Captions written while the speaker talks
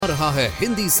रहा है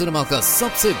हिंदी सिनेमा का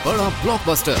सबसे बड़ा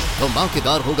ब्लॉकबस्टर।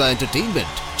 धमाकेदार होगा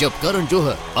एंटरटेनमेंट जब करण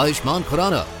जौहर, आयुष्मान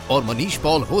खुराना और मनीष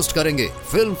पॉल होस्ट करेंगे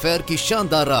फिल्म फेयर की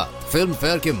शानदार रात। फिल्म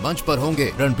फेयर के मंच पर होंगे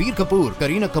रणबीर कपूर,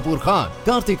 करीना कपूर खान,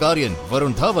 कार्तिक आर्यन,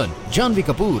 वरुण धवन, जानवी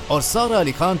कपूर और सारा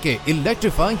अली खान के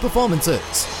इलेक्ट्रीफाइंग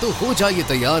परफॉर्मेंसेस। तो हो जाइए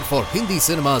तैयार for Hindi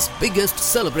cinema's biggest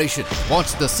celebration.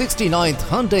 Watch the 69th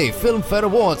Hyundai Film Fair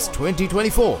Awards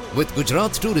 2024 with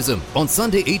Gujarat Tourism on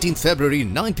Sunday 18th February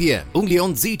 9 p.m. only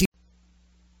on ZT.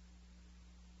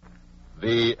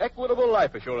 The Equitable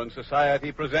Life Assurance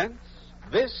Society presents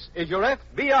This is Your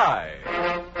FBI.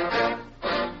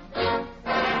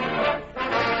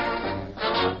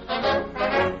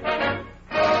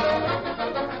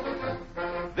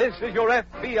 This is Your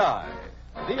FBI,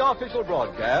 the official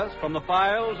broadcast from the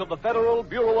files of the Federal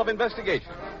Bureau of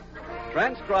Investigation.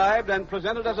 Transcribed and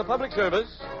presented as a public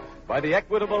service by the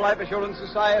Equitable Life Assurance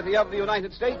Society of the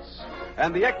United States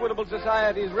and the Equitable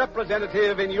Society's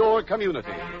representative in your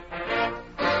community.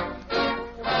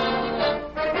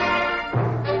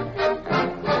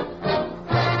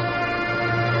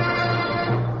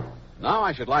 Now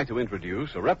I should like to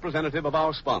introduce a representative of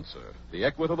our sponsor, the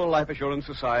Equitable Life Assurance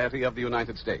Society of the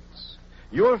United States.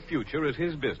 Your future is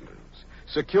his business.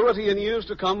 Security in years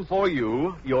to come for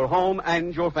you, your home,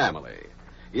 and your family.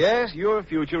 Yes, your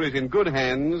future is in good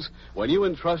hands when you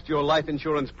entrust your life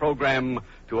insurance program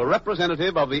to a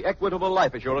representative of the Equitable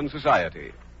Life Assurance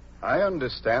Society. I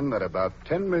understand that about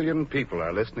 10 million people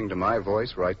are listening to my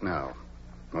voice right now.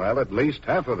 Well, at least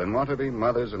half of them want to be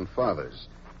mothers and fathers.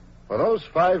 For those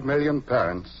 5 million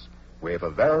parents, we have a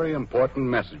very important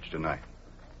message tonight.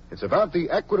 It's about the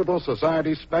Equitable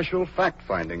Society's special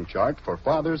fact-finding chart for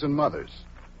fathers and mothers.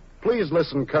 Please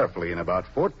listen carefully in about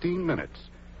 14 minutes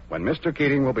when Mr.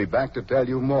 Keating will be back to tell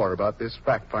you more about this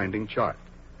fact-finding chart.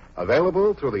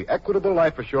 Available through the Equitable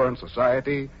Life Assurance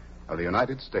Society of the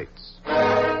United States.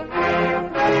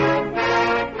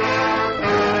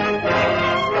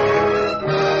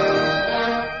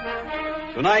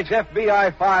 Tonight's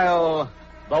FBI file,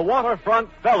 the Waterfront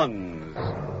Felons.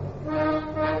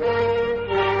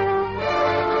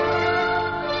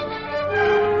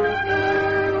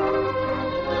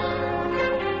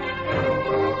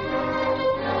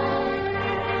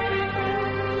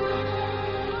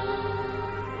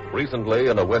 Recently,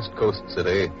 in a West Coast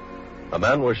city, a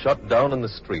man was shot down in the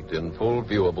street in full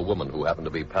view of a woman who happened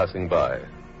to be passing by,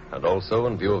 and also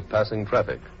in view of passing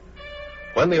traffic.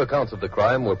 When the accounts of the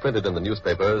crime were printed in the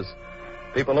newspapers,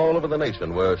 people all over the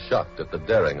nation were shocked at the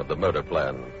daring of the murder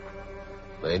plan.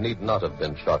 They need not have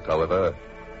been shocked, however,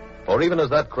 for even as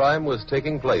that crime was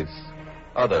taking place,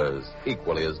 others,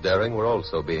 equally as daring, were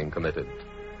also being committed.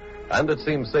 And it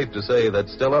seems safe to say that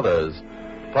still others,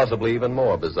 possibly even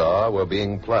more bizarre, were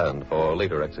being planned for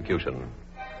later execution.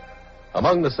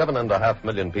 Among the 7.5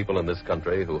 million people in this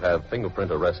country who have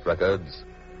fingerprint arrest records,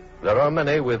 there are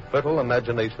many with fertile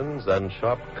imaginations and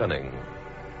sharp cunning,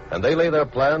 and they lay their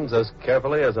plans as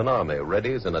carefully as an army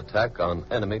readies an attack on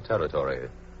enemy territory.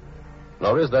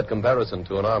 Nor is that comparison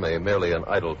to an army merely an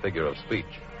idle figure of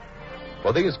speech.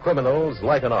 For these criminals,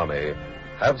 like an army,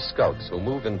 have scouts who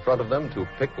move in front of them to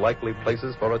pick likely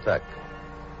places for attack.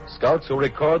 Scouts who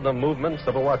record the movements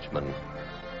of a watchman,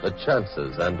 the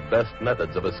chances and best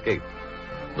methods of escape,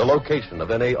 the location of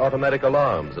any automatic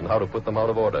alarms and how to put them out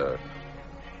of order.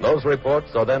 Those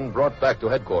reports are then brought back to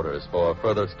headquarters for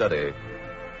further study.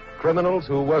 Criminals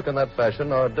who work in that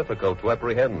fashion are difficult to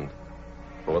apprehend,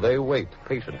 for they wait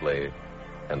patiently,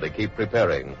 and they keep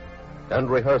preparing and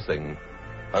rehearsing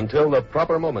until the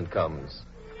proper moment comes.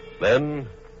 Then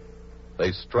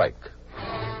they strike.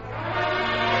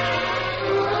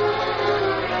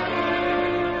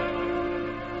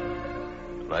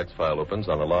 Tonight's file opens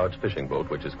on a large fishing boat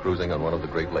which is cruising on one of the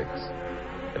Great Lakes.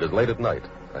 It is late at night.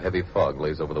 A heavy fog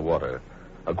lays over the water.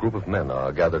 A group of men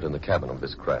are gathered in the cabin of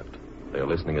this craft. They are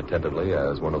listening attentively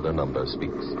as one of their number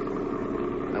speaks.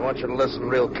 I want you to listen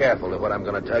real careful to what I'm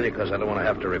going to tell you because I don't want to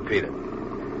have to repeat it.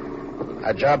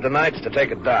 Our job tonight's to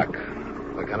take a dock.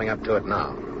 We're coming up to it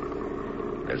now.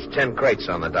 There's 10 crates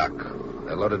on the dock.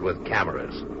 They're loaded with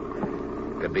cameras.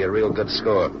 Could be a real good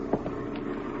score.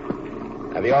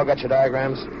 Have you all got your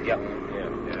diagrams? Yep.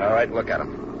 Yeah. All right, look at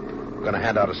them. I'm going to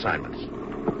hand out assignments.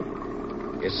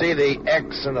 You see the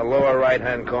X in the lower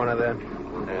right-hand corner there?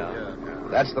 Yeah.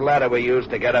 That's the ladder we use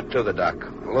to get up to the dock.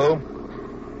 Lou,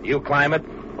 you climb it.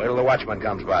 Wait till the watchman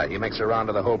comes by. He makes a round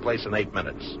of the whole place in 8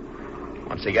 minutes.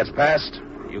 Once he gets past,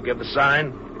 you give the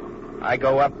sign. I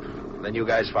go up, then you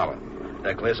guys follow.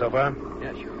 That clear so far?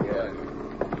 Yeah, sure.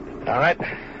 Yeah. All right.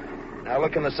 Now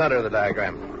look in the center of the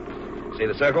diagram. See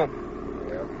the circle?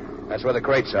 Yeah. That's where the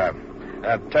crates are.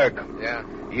 Turk. Yeah.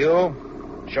 You,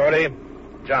 Shorty,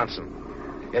 Johnson.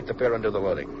 Interfere and do the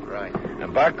loading. Right.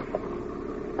 And Buck,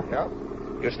 Yeah?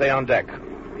 you stay on deck.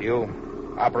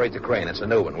 You operate the crane. It's a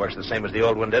new one. Works the same as the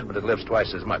old one did, but it lifts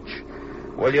twice as much.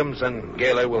 Williams and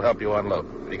Gaylor will help you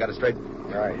unload. You got it straight?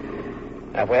 Right.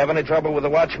 Now, if we have any trouble with the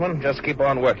watchman, just keep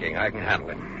on working. I can handle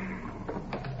him.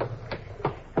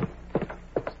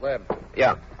 Slim,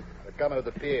 Yeah. they're coming to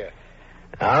the pier.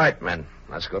 All right, men.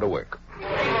 Let's go to work.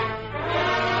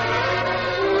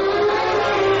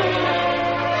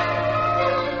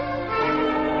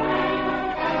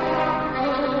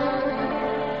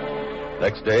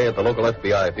 Next day at the local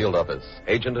FBI field office,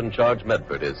 Agent in Charge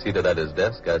Medford is seated at his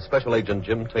desk as Special Agent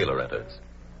Jim Taylor enters.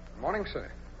 Good morning,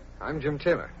 sir. I'm Jim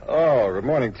Taylor. Oh, good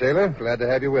morning, Taylor. Glad to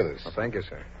have you with us. Well, thank you,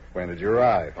 sir. When did you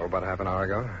arrive? Oh, about half an hour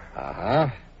ago. Uh-huh.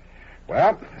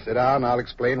 Well, sit down and I'll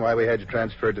explain why we had you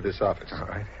transferred to this office. All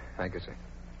right. Thank you, sir.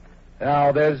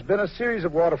 Now, there's been a series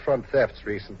of waterfront thefts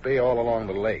recently all along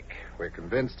the lake. We're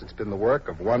convinced it's been the work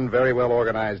of one very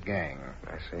well-organized gang.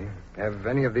 I see. Have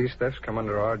any of these thefts come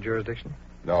under our jurisdiction?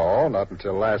 No, not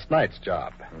until last night's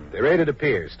job. They raided a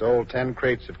pier, stole 10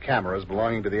 crates of cameras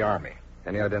belonging to the Army.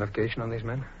 Any identification on these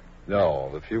men?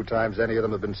 No, the few times any of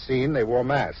them have been seen, they wore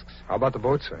masks. How about the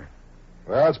boat, sir?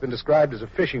 Well, it's been described as a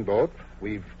fishing boat.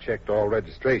 We've checked all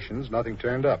registrations. Nothing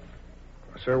turned up.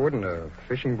 Sir, wouldn't a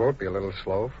fishing boat be a little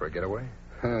slow for a getaway?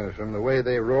 From the way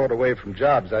they roared away from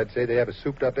jobs, I'd say they have a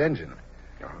souped-up engine.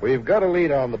 We've got a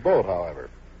lead on the boat, however.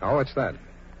 Oh, what's that?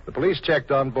 The police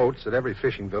checked on boats at every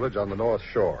fishing village on the North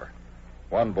Shore.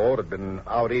 One boat had been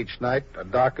out each night, a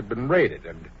dock had been raided,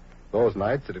 and those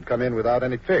nights it had come in without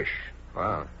any fish.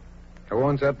 Wow. Who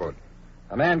owns that boat?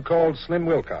 A man called Slim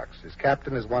Wilcox. His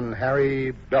captain is one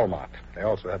Harry Belmont. They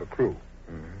also have a crew.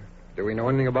 Do we know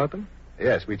anything about them?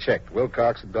 Yes, we checked.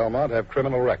 Wilcox and Belmont have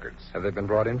criminal records. Have they been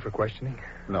brought in for questioning?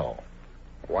 No.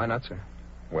 Why not, sir?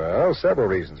 Well, several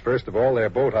reasons. First of all, their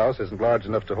boathouse isn't large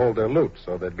enough to hold their loot,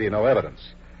 so there'd be no evidence.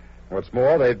 What's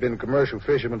more, they've been commercial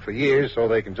fishermen for years, so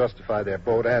they can justify their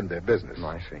boat and their business.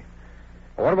 I see.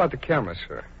 Well, what about the cameras,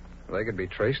 sir? They could be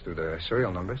traced through their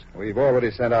serial numbers. We've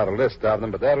already sent out a list of them,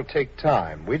 but that'll take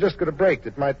time. We just got a break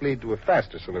that might lead to a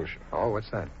faster solution. Oh, what's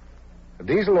that? A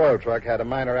diesel oil truck had a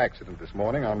minor accident this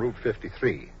morning on Route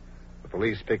 53. The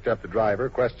police picked up the driver,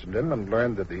 questioned him, and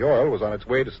learned that the oil was on its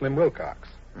way to Slim Wilcox.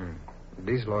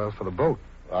 Diesel oil for the boat.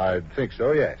 I think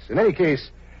so, yes. In any case,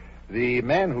 the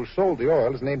man who sold the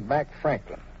oil is named Mac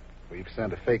Franklin. We've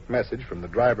sent a fake message from the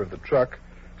driver of the truck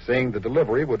saying the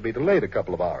delivery would be delayed a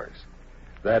couple of hours.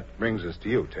 That brings us to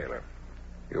you, Taylor.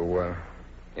 You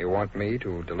want me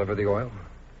to deliver the oil?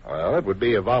 Well, it would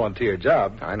be a volunteer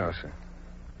job. I know, sir.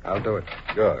 I'll do it.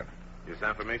 Good. You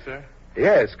sent for me, sir?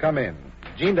 Yes, come in.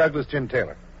 Gene Douglas, Jim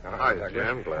Taylor. Hi, Douglas.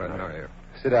 Jim. Glad to know you.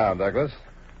 Sit down, Douglas.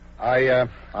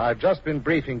 I've just been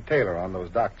briefing Taylor on those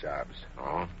dock jobs.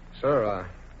 Oh? Sir,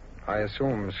 I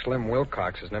assume Slim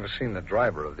Wilcox has never seen the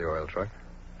driver of the oil truck.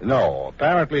 No,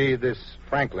 apparently this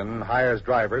Franklin hires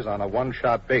drivers on a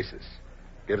one-shot basis.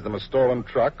 Gives them a stolen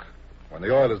truck. When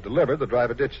the oil is delivered, the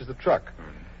driver ditches the truck.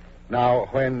 Now,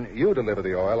 when you deliver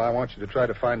the oil, I want you to try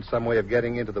to find some way of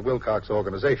getting into the Wilcox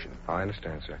organization. I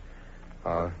understand, sir.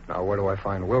 Now, where do I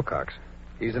find Wilcox?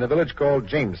 He's in a village called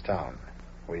Jamestown.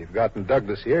 We've gotten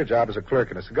Douglas here, job as a clerk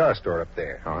in a cigar store up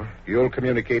there. Oh? You'll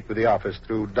communicate with the office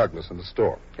through Douglas in the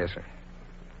store. Yes, sir.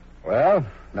 Well,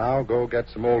 now go get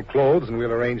some old clothes, and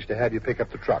we'll arrange to have you pick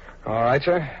up the truck. All right,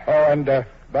 sir. Oh, and,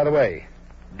 by the way,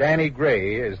 Danny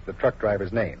Gray is the truck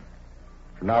driver's name.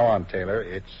 From now on, Taylor,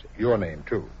 it's your name,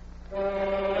 too.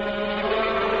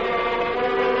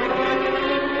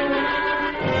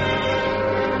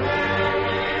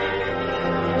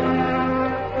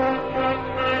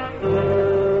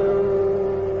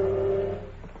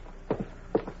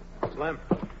 Slim,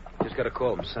 just got a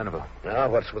call from Centerville. Now,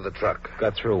 what's with the truck?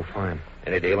 Got through, fine.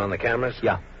 Any deal on the cameras?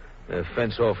 Yeah.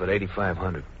 Fence off at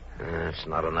 8,500. That's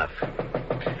not enough.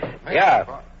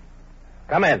 Yeah.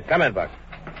 Come in, Buck.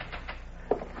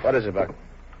 What is it, Buck?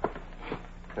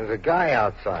 There's a guy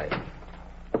outside.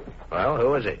 Well,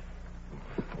 who is he?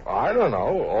 I don't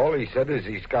know. All he said is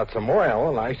he's got some oil,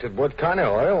 and I said, what kind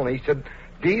of oil? And he said,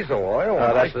 diesel oil. Oh,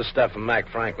 and that's the stuff from Mac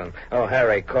Franklin. Oh,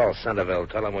 Harry, call Centerville.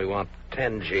 Tell him we want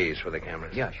 10 G's for the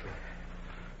cameras. Yeah, sure.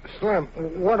 Slim,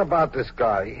 what about this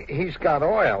guy? He's got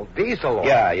oil, diesel oil.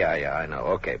 Yeah, I know.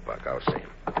 Okay, Buck, I'll see him.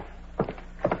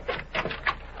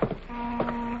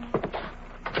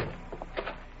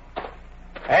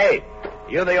 Hey,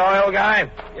 you the oil guy?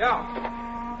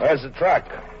 Yeah. Where's the truck?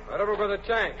 Right over by the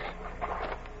tanks.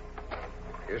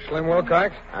 You Slim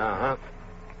Wilcox? Uh-huh.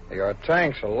 Your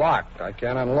tanks are locked. I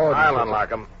can't unload them. I'll unlock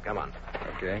them. Come on.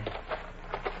 Okay.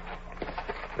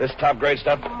 This top grade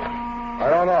stuff? I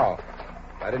don't know.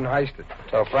 I didn't heist it.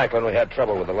 Tell Franklin we had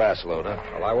trouble with the last load, huh?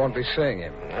 Well, I won't be seeing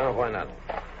him. No, why not?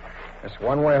 It's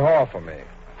one-way haul for me.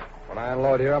 When I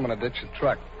unload here, I'm going to ditch the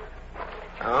truck.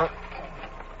 Oh?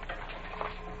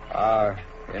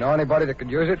 You know anybody that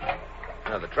could use it?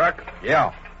 The truck?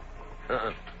 Yeah.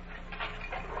 Uh-uh.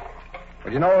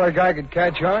 Well, you know where a guy could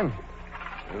catch on?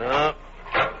 No.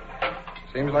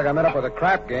 Seems like I met up with a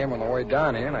crap game on the way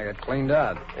down here, and I got cleaned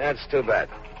out. That's too bad.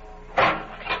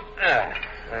 There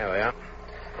we are.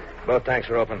 Both tanks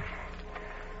are open.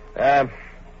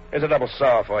 Here's a double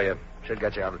saw for you. Should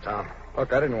get you out of town.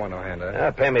 Look, I didn't want no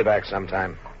handout. Pay me back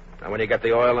sometime. And when you get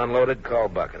the oil unloaded, call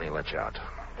Buck and he'll let you out.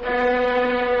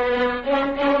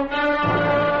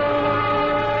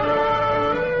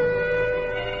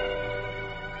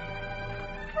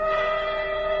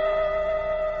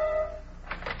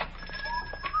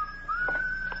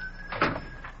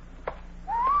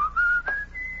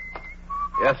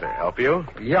 Yes, sir. Help you?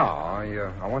 Yeah,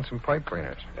 I want some pipe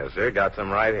cleaners. Yes, sir. Got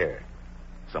some right here.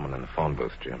 Someone in the phone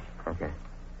booth, Jim. Okay.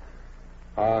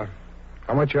 How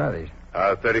much are these?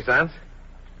 30 cents.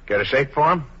 Get a shake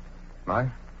for him?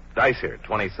 Mine? Dice here,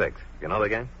 26. You know the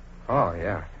game? Oh,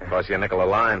 yeah. Cost you a nickel a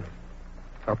line.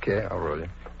 Okay, I'll roll you.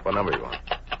 What number you want?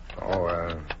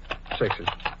 Oh, sixes.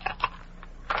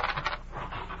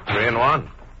 3 and 1.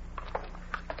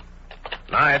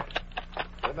 Night.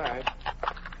 Good night.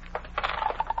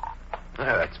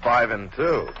 Yeah, that's 5 and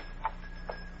 2.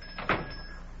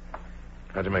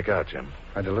 How'd you make out, Jim?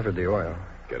 I delivered the oil.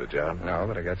 Get a job? No,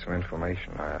 but I got some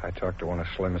information. I talked to one of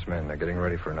Slim's men. They're getting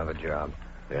ready for another job.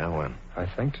 Yeah, when? I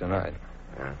think tonight.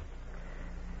 Yeah.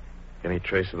 Any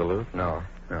trace of the loot? No,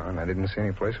 and I didn't see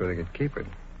any place where they could keep it.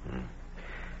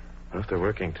 Well, if they're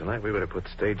working tonight, we better put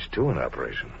stage 2 in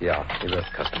operation. Yeah, you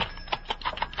bet. Custom.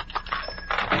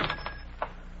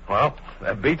 Well,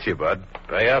 that beats you, bud.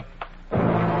 Pay up.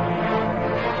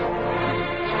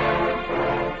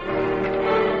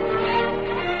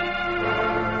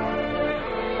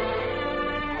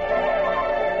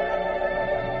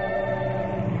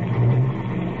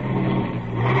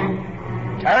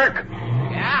 Turk?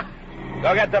 Yeah?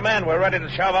 Go get the men. We're ready to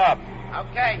shove off.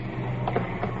 Okay.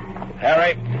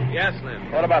 Harry? Yes,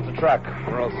 Slim. What about the truck?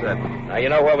 We're all set. Now, you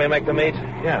know where we make the meet?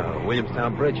 Yeah,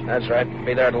 Williamstown Bridge. That's right.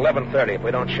 Be there at 11:30. If we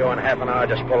don't show in half an hour,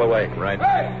 just pull away. Right.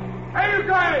 Hey, you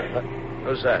guys!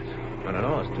 Who's that? I don't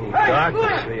know. It's too Hey, dark Slim!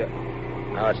 to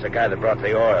see. No, it's the guy that brought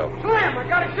the oil. Slim, I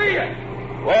gotta see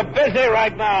you. We're busy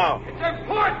right now. It's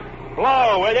important.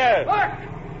 Blow, will you? Look,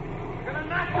 we're gonna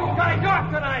knock these guys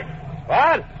off tonight.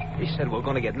 What? He said we're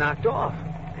going to get knocked off.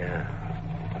 Yeah.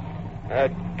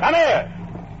 Come here.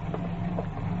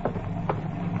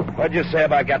 What'd you say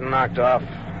about getting knocked off?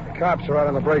 The cops are out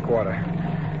on the breakwater.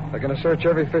 They're going to search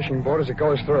every fishing boat as it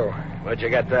goes through. Where'd you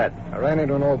get that? I ran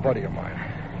into an old buddy of mine.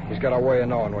 He's got a way of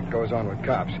knowing what goes on with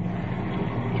cops.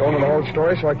 Told him the whole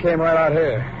story, so I came right out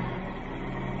here.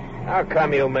 How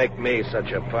come you make me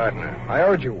such a partner? I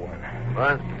owed you one.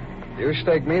 What? You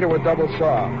stake me to a double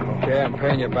saw. Okay, I'm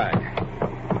paying you back.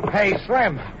 Hey,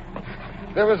 Slim.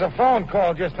 There was a phone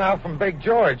call just now from Big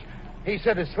George. He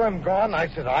said, is Slim gone? I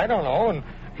said, I don't know. And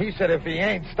he said, if he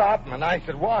ain't, stop him. And I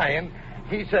said, why? And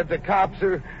he said, the cops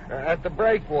are at the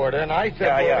breakwater. And I said,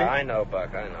 I know,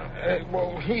 Buck, I know.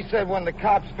 well, he said when the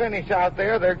cops finish out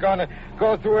there, they're going to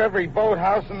go through every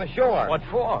boathouse on the shore. What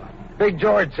for? Big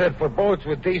George said for boats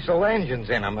with diesel engines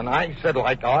in them. And I said,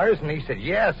 like ours? And he said,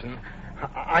 yes. And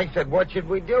I said, what should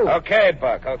we do? Okay,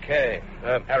 Buck, okay.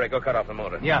 Harry, go cut off the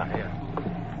motor. Yeah.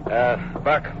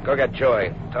 Buck, go get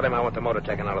Joey. Tell him I want the motor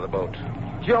taken out of the boat.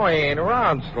 Joey ain't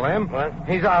around, Slim. What?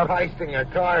 He's out heisting a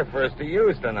car for us to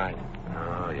use tonight.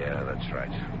 Oh, yeah, that's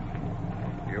right.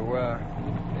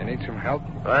 You need some help?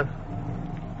 What?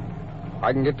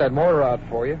 I can get that motor out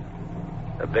for you.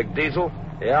 A big diesel?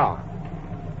 Yeah.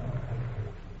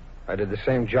 I did the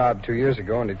same job 2 years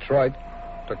ago in Detroit.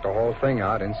 Took the whole thing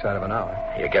out inside of an hour.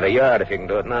 You get a yard if you can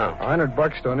do it now.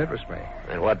 $100 don't interest me.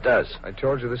 And what does? I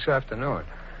told you this afternoon.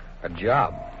 A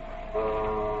job.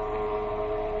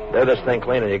 Do this thing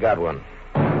clean and you got one.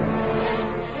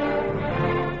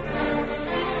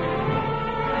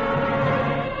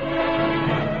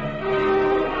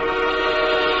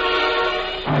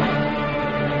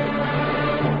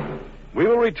 We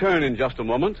will return in just a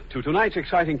moment to tonight's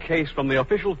exciting case from the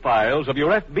official files of your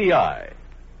FBI.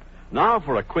 Now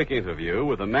for a quick interview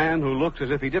with a man who looks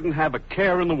as if he didn't have a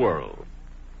care in the world.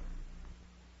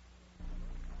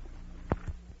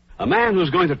 A man who's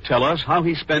going to tell us how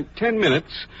he spent 10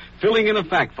 minutes filling in a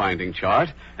fact-finding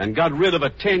chart and got rid of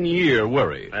a 10-year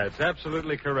worry. That's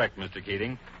absolutely correct, Mr.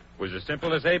 Keating. It was as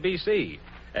simple as ABC.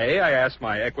 A, I asked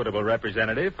my equitable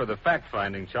representative for the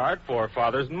fact-finding chart for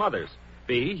fathers and mothers.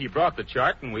 B, he brought the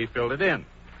chart and we filled it in.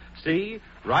 C,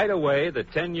 right away the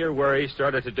 10-year worry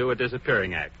started to do a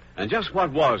disappearing act. And just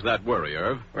what was that worry,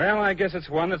 Irv? Well, I guess it's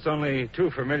one that's only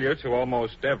too familiar to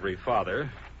almost every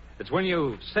father. It's when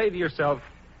you say to yourself,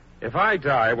 if I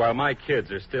die while my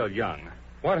kids are still young,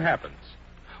 what happens?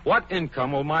 What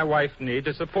income will my wife need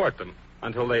to support them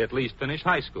until they at least finish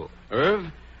high school?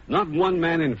 Irv, not one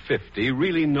man in 50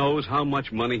 really knows how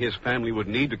much money his family would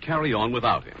need to carry on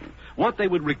without him. What they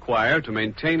would require to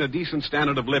maintain a decent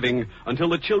standard of living until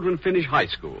the children finish high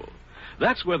school.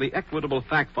 That's where the equitable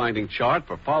fact-finding chart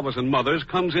for fathers and mothers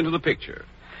comes into the picture.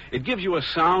 It gives you a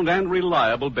sound and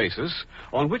reliable basis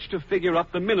on which to figure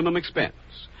up the minimum expense.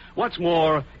 What's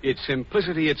more, it's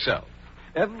simplicity itself.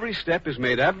 Every step is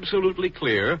made absolutely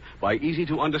clear by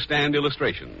easy-to-understand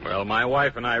illustrations. Well, my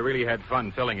wife and I really had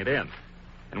fun filling it in.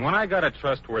 And when I got a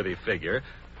trustworthy figure,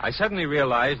 I suddenly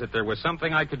realized that there was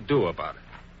something I could do about it.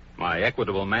 My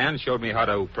equitable man showed me how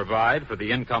to provide for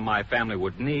the income my family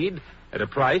would need at a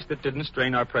price that didn't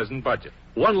strain our present budget.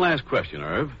 One last question,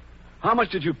 Irv. How much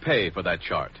did you pay for that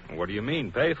chart? What do you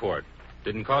mean, pay for it?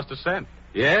 Didn't cost a cent.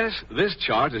 Yes, this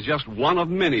chart is just one of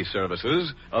many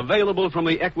services available from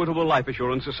the Equitable Life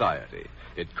Assurance Society.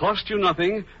 It costs you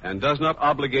nothing and does not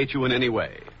obligate you in any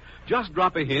way. Just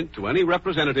drop a hint to any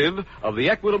representative of the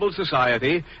Equitable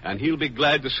Society, and he'll be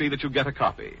glad to see that you get a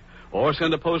copy. Or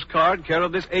send a postcard care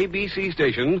of this ABC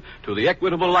station to the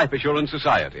Equitable Life Assurance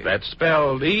Society. That's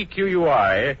spelled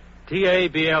EQUITABLE.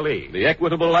 The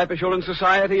Equitable Life Assurance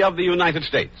Society of the United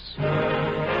States.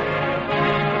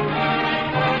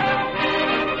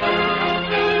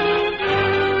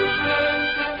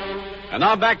 And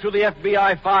now back to the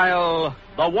FBI file,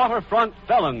 the Waterfront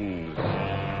Felons.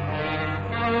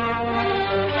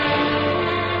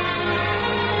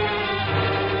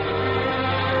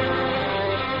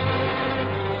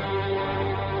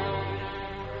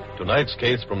 Tonight's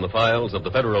case from the files of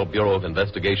the Federal Bureau of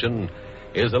Investigation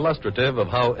is illustrative of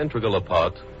how integral a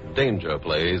part danger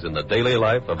plays in the daily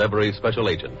life of every special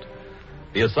agent.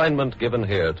 The assignment given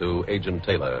here to Agent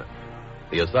Taylor,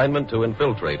 the assignment to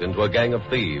infiltrate into a gang of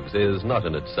thieves, is not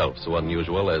in itself so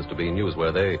unusual as to be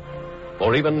newsworthy.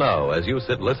 For even now, as you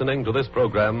sit listening to this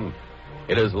program,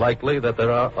 it is likely that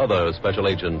there are other special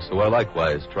agents who are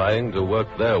likewise trying to work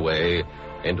their way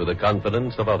into the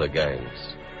confidence of other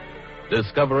gangs.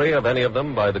 Discovery of any of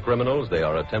them by the criminals they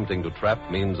are attempting to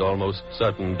trap means almost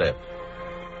certain death.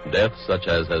 Death such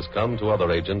as has come to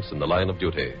other agents in the line of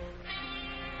duty.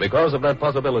 Because of that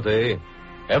possibility,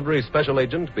 every special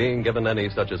agent being given any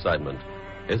such assignment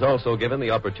is also given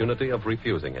the opportunity of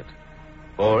refusing it.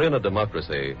 For in a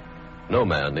democracy, no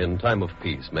man in time of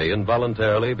peace may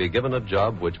involuntarily be given a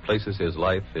job which places his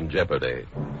life in jeopardy.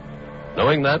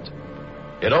 Knowing that,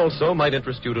 it also might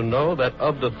interest you to know that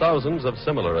of the thousands of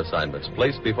similar assignments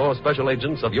placed before special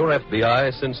agents of your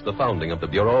FBI since the founding of the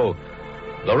Bureau,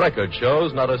 the record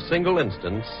shows not a single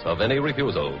instance of any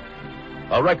refusal.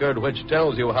 A record which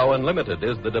tells you how unlimited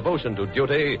is the devotion to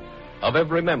duty of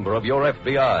every member of your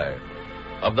FBI,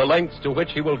 of the lengths to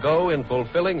which he will go in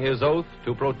fulfilling his oath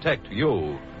to protect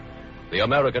you, the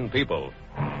American people.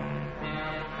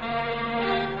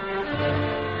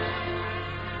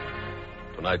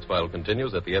 Tonight's file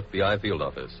continues at the FBI field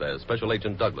office as Special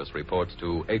Agent Douglas reports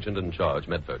to Agent in Charge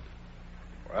Medford.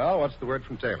 Well, what's the word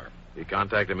from Taylor? He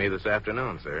contacted me this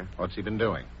afternoon, sir. What's he been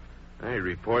doing? He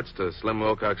reports to Slim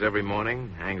Wilcox every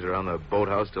morning, hangs around the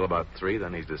boathouse till about 3,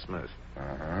 then he's dismissed.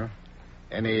 Uh-huh.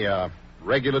 Any,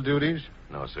 regular duties?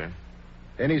 No, sir.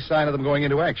 Any sign of them going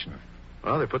into action?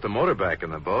 Well, they put the motor back in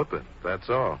the boat, but that's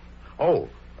all. Oh,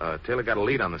 Taylor got a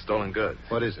lead on the stolen goods.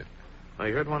 What is it? I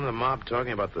heard one of the mob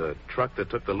talking about the truck that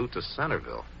took the loot to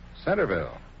Centerville.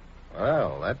 Centerville?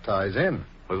 Well, that ties in.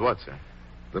 With what, sir?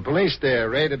 The police there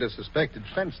raided a suspected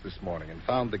fence this morning and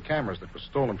found the cameras that were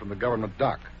stolen from the government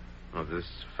dock. Oh, does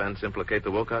this fence implicate the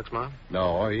Wilcox mob?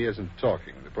 No, he isn't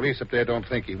talking. The police up there don't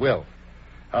think he will.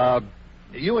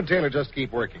 You and Taylor just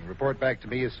keep working. Report back to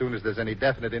me as soon as there's any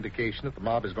definite indication that the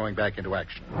mob is going back into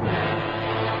action.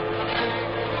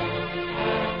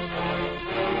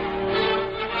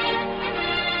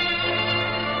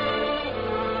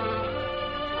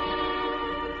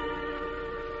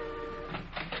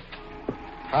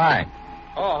 Hi.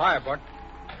 Oh, hi, Buck.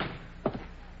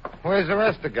 Where's the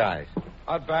rest of the guys?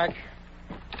 Out back.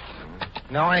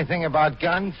 Know anything about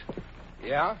guns?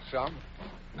 Yeah, some.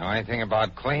 Know anything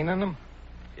about cleaning them?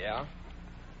 Yeah.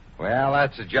 Well,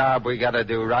 that's a job we got to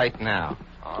do right now.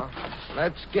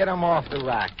 Let's get them off the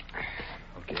rack.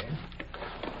 Okay.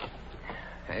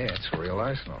 Hey, it's a real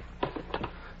arsenal.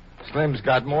 Slim's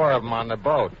got more of them on the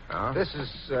boat. Huh? This is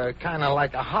kind of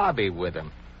like a hobby with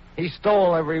him. He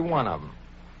stole every one of them.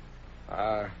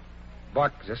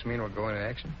 Buck, does this mean we're going to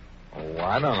action? Oh,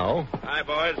 I don't know. Hi,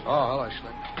 boys. Oh, hello,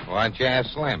 Slim. Why don't you ask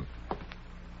Slim?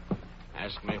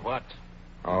 Ask me what?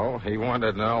 Oh, he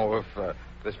wanted to know if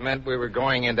this meant we were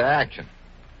going into action.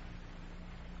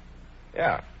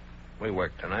 Yeah. We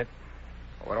work tonight.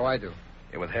 What do I do?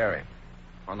 You're with Harry.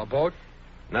 On the boat?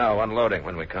 No, unloading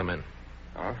when we come in.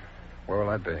 Oh, where will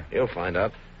that be? You'll find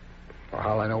out. Well,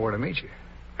 how'll I know where to meet you?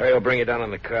 Harry will bring you down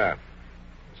in the car.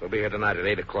 So be here tonight at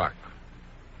 8 o'clock.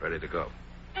 Ready to go.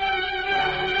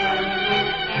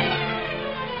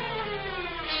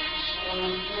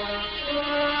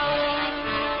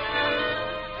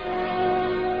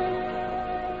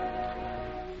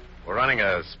 We're running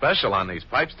a special on these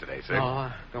pipes today, sir. No,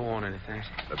 I don't want anything.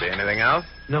 There'll be anything else?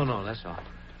 No, that's all.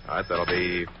 All right, that'll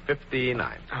be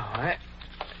 59. All right.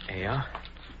 There you are.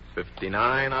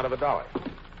 59 out of $1.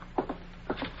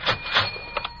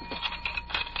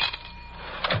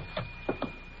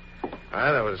 All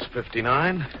right, that was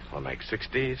 59. We'll make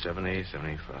 60, 70,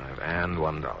 75, and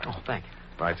 $1. Oh, thank you.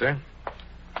 Right, sir?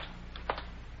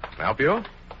 Can I help you?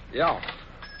 Yeah.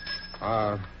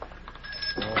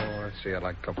 Let's see. I'd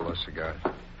like a couple of cigars.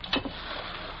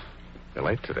 You're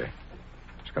late today.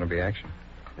 It's going to be action.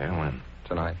 Yeah, when?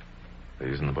 Tonight. They're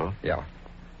using the boat? Yeah.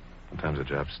 What time's the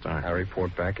job start? I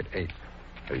report back at 8.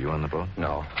 Are you on the boat?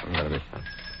 No, I'm going to be...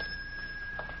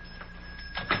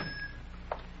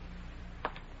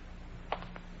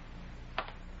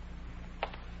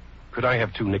 Could I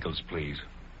have 2 nickels, please?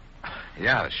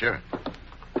 Yeah, sure.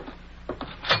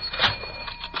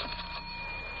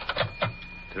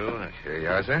 2. Here you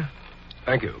are, sir.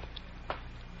 Thank you.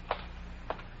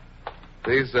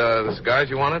 These, the cigars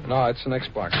you wanted? No, it's the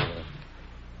next box.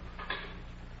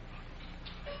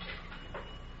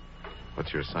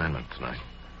 What's your assignment tonight?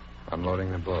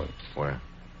 Unloading the boat. Where?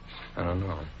 I don't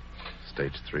know.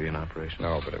 Stage 3 in operation?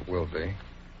 No, but it will be.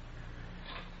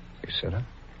 You sit up?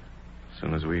 As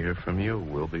soon as we hear from you,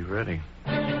 we'll be ready.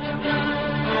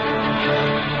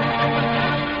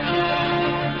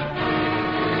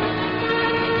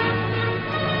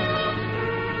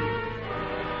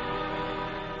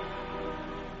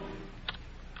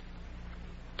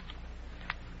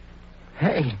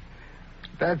 Hey,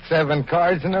 that's 7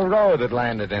 cards in a row that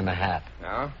landed in the hat.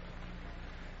 Yeah?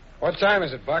 What time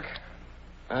is it, Buck?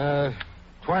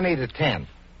 20 to 10.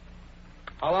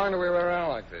 How long do we wait around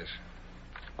like this?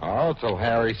 Oh, till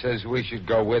Harry says we should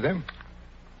go with him.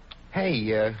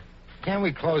 Hey, can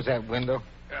we close that window?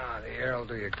 The air will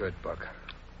do you good, Buck.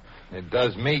 It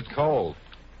does me cold.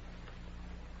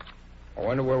 I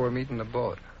wonder where we're meeting the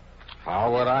boat.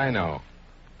 How would I know?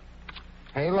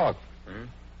 Hey, look.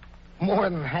 More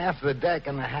than half the deck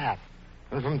in the hat.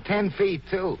 And from 10 feet,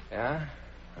 too. Yeah?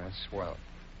 That's swell.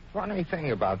 Funny thing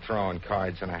about throwing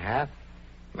cards in a hat.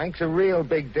 Makes a real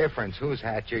big difference whose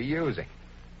hat you're using.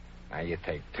 Now, you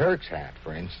take Turk's hat,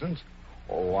 for instance.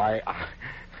 Oh, I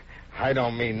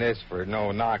don't mean this for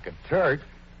no knock at Turk,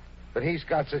 but he's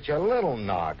got such a little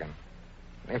noggin.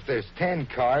 If there's 10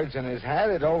 cards in his hat,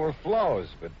 it overflows.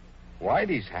 But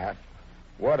Whitey's hat,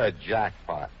 what a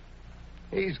jackpot.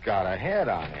 He's got a head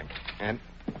on him. And,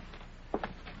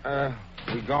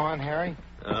 we going, Harry?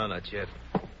 No, not yet.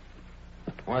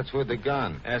 What's with the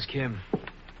gun? Ask him.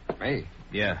 Me?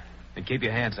 Yeah. And keep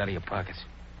your hands out of your pockets.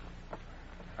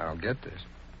 I don't get this.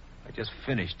 I just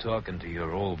finished talking to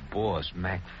your old boss,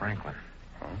 Mac Franklin.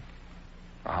 Huh?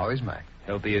 Well, how is Mac?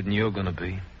 Healthier than you're going to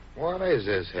be. What is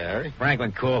this, Harry?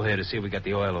 Franklin called here to see if we got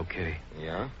the oil okay.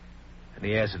 Yeah? And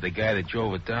he asked if the guy that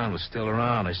drove it down was still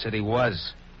around. I said he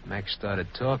was. Mac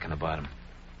started talking about him.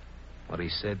 What he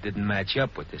said didn't match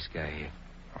up with this guy here.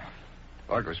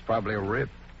 Buck was probably a rip.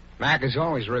 Mac is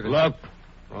always ripping. Look,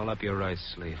 roll up your right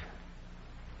sleeve.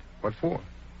 What for?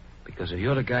 Because if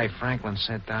you're the guy Franklin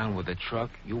sent down with the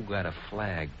truck, you got a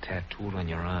flag tattooed on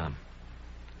your arm.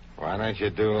 Why don't you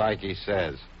do like he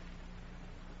says?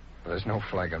 There's no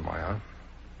flag on my arm.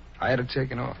 I had it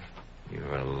taken off.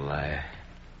 You're a liar.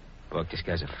 Buck, this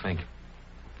guy's a fink.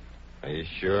 Are you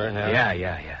sure, Harry?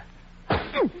 Yeah.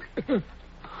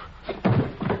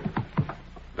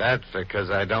 That's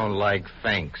because I don't like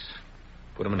finks.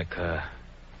 Put him in a car.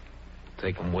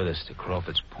 Take him with us to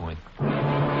Crawford's Point.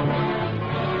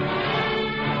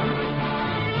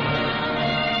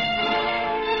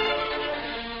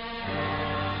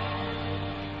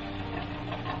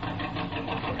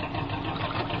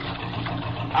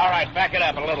 All right, back it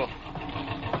up a little.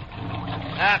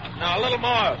 No, a little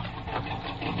more.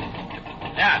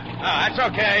 Yeah, that's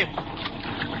okay.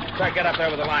 Try to get up there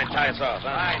with the line. Tie us off, huh?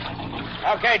 All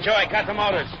right. Okay, Joey, cut the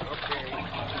motors. Okay.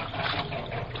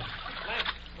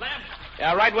 Slim.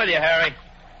 Yeah, right with you, Harry.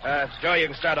 Joey, you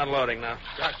can start unloading now.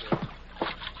 Gotcha.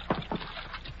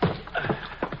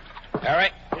 Harry?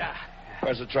 Yeah.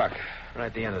 Where's the truck? Right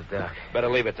at the end of the dock. Better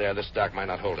leave it there. This dock might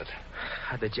not hold it.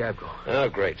 How'd the job go? Oh,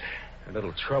 great. A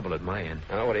little trouble at my end.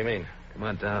 Oh, what do you mean? Come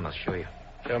on down, I'll show you.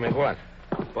 Show me what?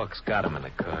 Buck's got him in the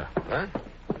car. Huh?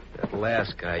 That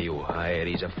last guy you hired,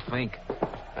 he's a fink.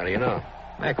 How do you know?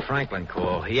 Mac Franklin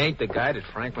called. He ain't the guy that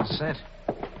Franklin sent.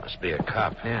 Must be a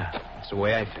cop. Yeah, that's the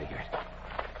way I figured.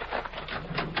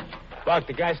 Buck,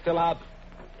 the guy's still out?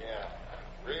 Yeah,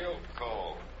 real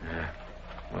cold. Yeah.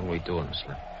 What are we doing,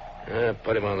 Slim?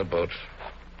 Put him on the boat.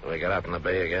 When we get out in the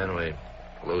bay again, we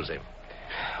lose him.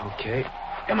 Okay.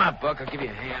 Come on, Buck. I'll give you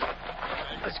a hand.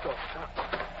 Let's go.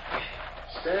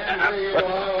 Stand where you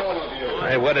are, all of you.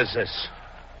 Hey, what is this?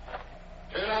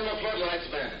 Turn on the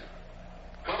floodlights, men.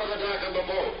 Cover the dock of the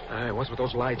boat. All right, what's with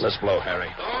those lights? Let's blow, Harry.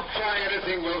 Don't try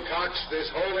anything, Wilcox. This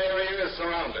whole area is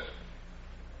surrounded.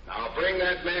 Now bring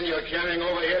that man you're carrying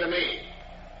over here to me.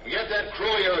 And get that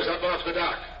crew of yours up off the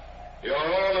dock. You're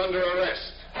all under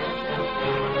arrest.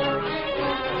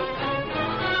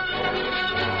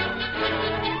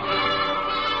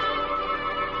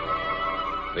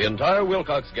 The entire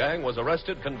Wilcox gang was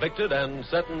arrested, convicted, and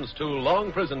sentenced to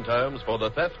long prison terms for the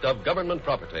theft of government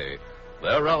property.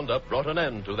 Their roundup brought an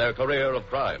end to their career of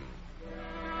crime.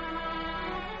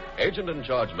 Agent in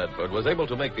charge Medford was able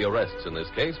to make the arrests in this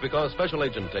case because Special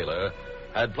Agent Taylor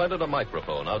had planted a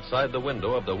microphone outside the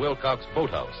window of the Wilcox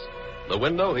boathouse. The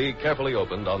window he carefully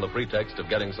opened on the pretext of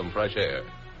getting some fresh air.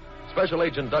 Special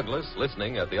Agent Douglas,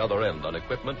 listening at the other end on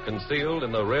equipment concealed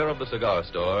in the rear of the cigar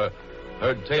store,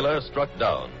 heard Taylor struck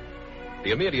down.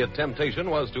 The immediate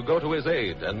temptation was to go to his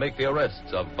aid and make the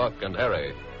arrests of Buck and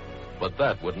Harry. But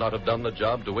that would not have done the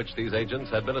job to which these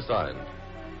agents had been assigned.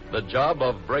 The job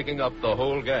of breaking up the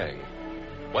whole gang.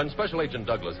 When Special Agent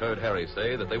Douglas heard Harry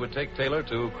say that they would take Taylor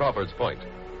to Crawford's Point,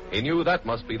 he knew that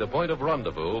must be the point of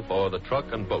rendezvous for the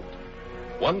truck and boat.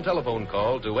 One telephone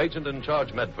call to Agent in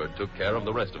charge Medford took care of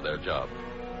the rest of their job.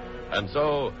 And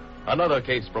so, another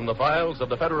case from the files of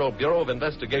the Federal Bureau of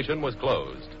Investigation was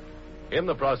closed. In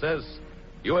the process,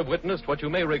 you have witnessed what you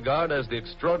may regard as the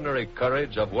extraordinary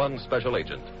courage of one special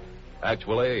agent.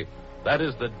 Actually, that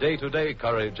is the day-to-day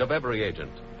courage of every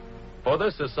agent. For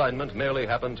this assignment merely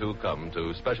happened to come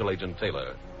to Special Agent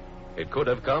Taylor. It could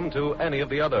have come to any of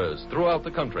the others throughout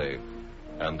the country,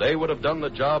 and they would have done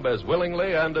the job as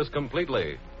willingly and as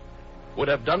completely. Would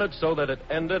have done it so that it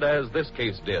ended as this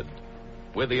case did,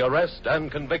 with the arrest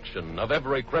and conviction of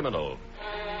every criminal.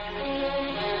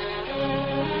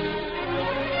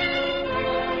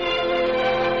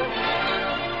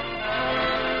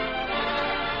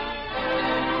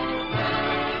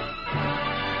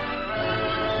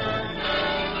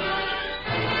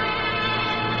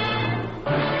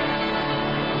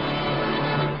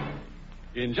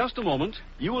 In just a moment,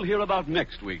 you will hear about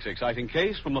next week's exciting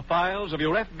case from the files of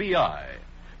your FBI.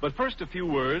 But first, a few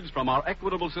words from our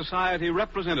Equitable Society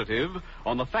representative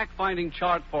on the fact-finding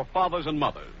chart for fathers and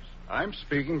mothers. I'm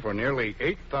speaking for nearly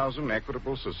 8,000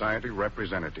 Equitable Society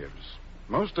representatives.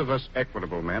 Most of us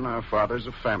Equitable men are fathers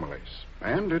of families.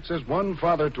 And it's as one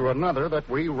father to another that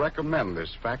we recommend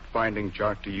this fact-finding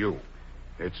chart to you.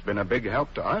 It's been a big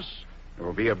help to us. It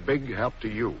will be a big help to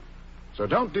you. So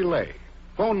don't delay.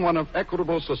 Phone one of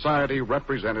Equitable Society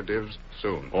representatives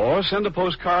soon. Or send a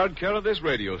postcard care of this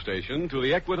radio station to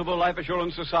the Equitable Life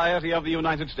Assurance Society of the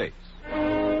United States.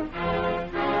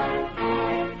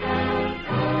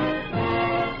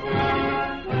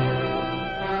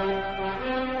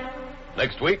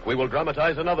 Next week, we will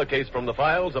dramatize another case from the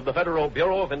files of the Federal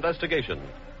Bureau of Investigation.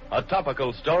 A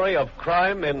topical story of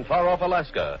crime in far-off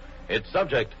Alaska. Its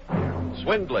subject,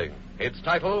 swindling. Its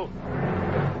title,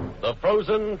 The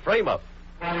Frozen Frame-Up.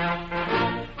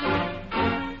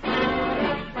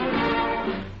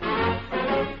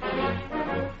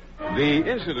 The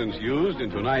incidents used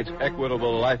in tonight's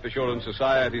Equitable Life Assurance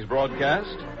Society's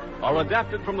broadcast are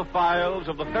adapted from the files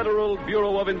of the Federal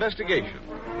Bureau of Investigation.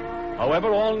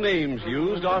 However, all names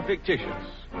used are fictitious,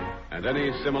 and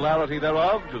any similarity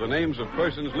thereof to the names of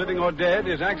persons living or dead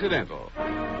is accidental.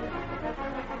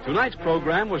 Tonight's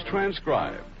program was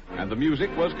transcribed, and the music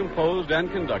was composed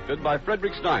and conducted by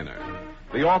Frederick Steiner.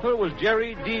 The author was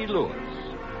Jerry D. Lewis.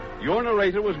 Your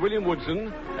narrator was William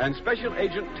Woodson, and Special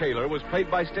Agent Taylor was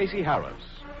played by Stacey Harris.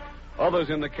 Others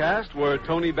in the cast were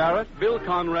Tony Barrett, Bill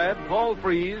Conrad, Paul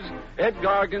Freese, Ed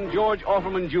Gargan, George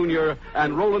Offerman Jr.,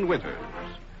 and Roland Winters.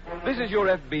 This Is Your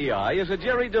FBI is a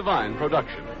Jerry Devine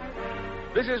production.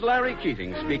 This is Larry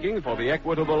Keating speaking for the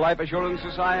Equitable Life Assurance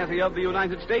Society of the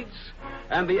United States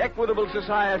and the Equitable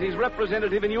Society's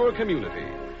representative in your community,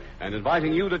 and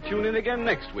inviting you to tune in again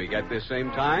next week at this same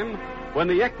time when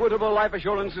the Equitable Life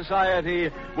Assurance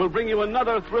Society will bring you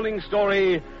another thrilling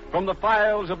story from the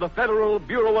files of the Federal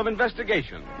Bureau of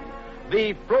Investigation.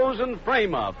 The frozen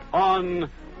frame-up on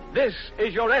This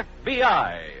Is Your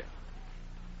FBI.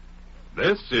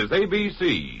 This is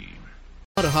ABC.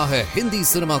 आ रहा है Hindi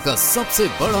cinema का सबसे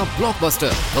बड़ा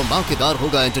blockbuster. धमाकेदार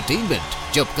होगा entertainment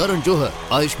जब करण जौहर,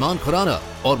 आयुष्मान खुराना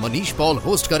और Manish Paul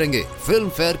host करेंगे फिल्म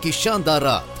फेयर की शानदार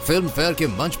रात। फिल्म फेयर के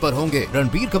मंच पर होंगे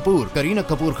रणबीर कपूर, करीना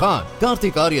कपूर खान,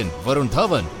 कार्तिक आर्यन, वरुण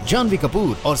धवन, जानवी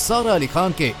कपूर और सारा अली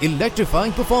खान के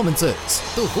इलेक्ट्रीफाइंग परफॉर्मेंसेस।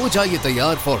 तो हो जाइए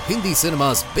तैयार for Hindi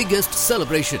cinema's biggest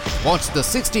celebration. Watch the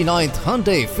 69th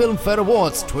Hyundai Film Fair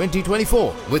Awards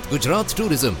 2024 with Gujarat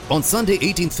Tourism on Sunday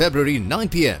 18th February 9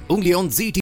 p.m. only on ZT.